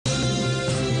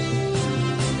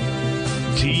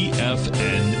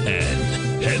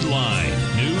TFNN. Headline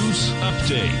News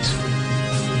Update.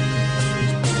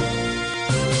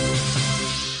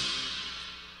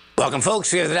 Welcome,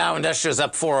 folks. We have the Dow Industrials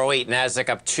up 408, NASDAQ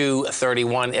up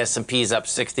 231, S&P's up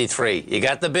 63. You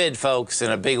got the bid, folks,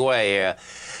 in a big way here.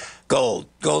 Gold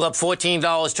up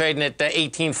 $14, trading at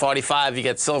 $18.45. You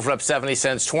get silver up 70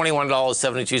 cents,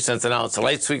 $21.72 an ounce. The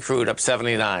light sweet crude up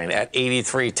 79 at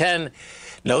 $83.10.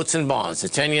 Notes and bonds. The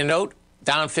 10-year note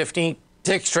down 15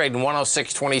 ticks, trading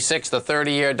 106.26. The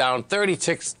 30-year down 30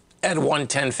 ticks at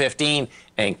 110.15.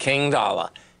 And King Dollar.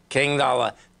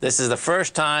 This is the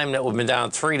first time that we've been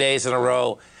down 3 days in a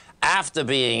row after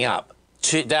being up,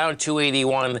 down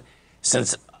 281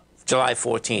 since July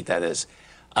 14th, that is.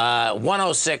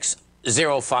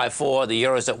 106.054. The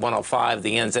euro's at 105.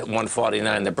 The yen's at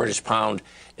 149. The British pound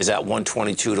is at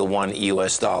 122 to 1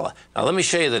 U.S. dollar. Now, let me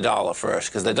show you the dollar first,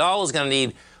 because the dollar is going to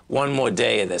need one more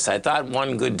day of this. I thought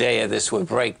one good day of this would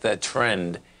break the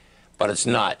trend, but it's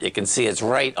not. You can see it's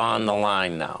right on the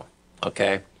line now,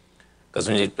 okay? Because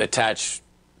when you attach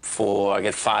I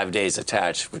get 5 days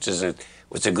attached, which is a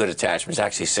good attachment. It's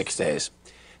actually 6 days.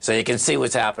 So you can see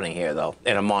what's happening here, though,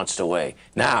 in a monster way.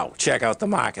 Now, check out the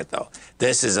market, though.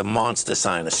 This is a monster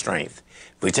sign of strength.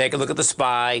 If we take a look at the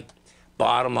SPY,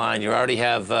 bottom line, you already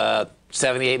have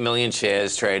 78 million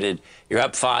shares traded. You're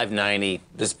up 590.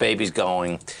 This baby's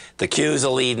going. The Qs are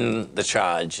leading the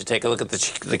charge. You take a look at the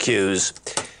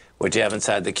Qs. What you have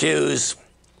inside the Qs.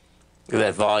 Look at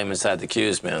that volume inside the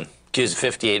Qs, man. Qs are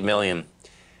 58 million.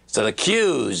 So the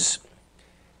Qs,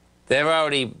 they've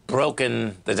already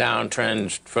broken the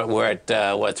downtrend. We're at,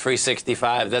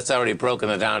 365? That's already broken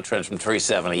the downtrend from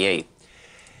 378.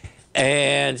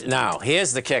 And now,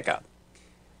 here's the kicker.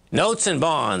 Notes and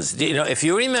bonds. You know, if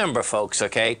you remember, folks,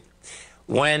 okay,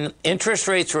 when interest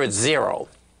rates were at zero,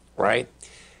 right,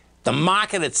 the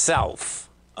market itself,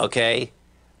 okay,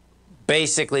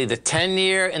 basically the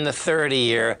 10-year and the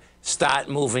 30-year start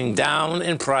moving down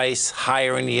in price,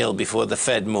 higher in yield before the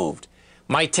Fed moved.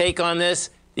 My take on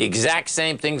this, the exact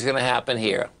same thing's going to happen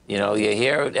here. You know, you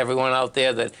hear everyone out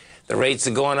there that the rates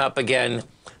are going up again.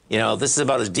 You know, this is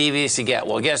about as devious as you get.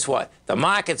 Well, guess what? The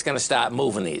market's going to start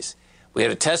moving these. We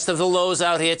had a test of the lows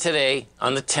out here today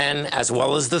on the 10 as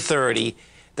well as the 30.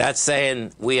 That's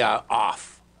saying we are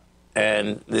off.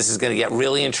 And this is going to get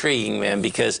really intriguing, man,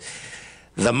 because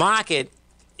the market,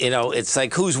 you know, it's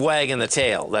like who's wagging the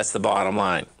tail. That's the bottom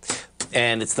line.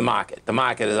 And it's the market. The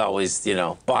market is always, you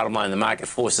know, bottom line. The market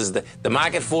forces the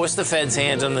market forced the Fed's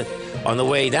hands on the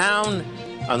way down,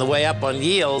 on the way up on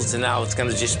yields, and now it's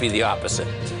going to just be the opposite.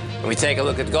 When we take a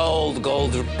look at gold,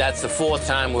 that's the fourth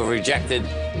time we've rejected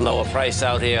lower price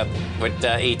out here with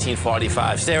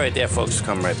 1845. Stay right there, folks. We'll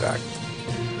come right back.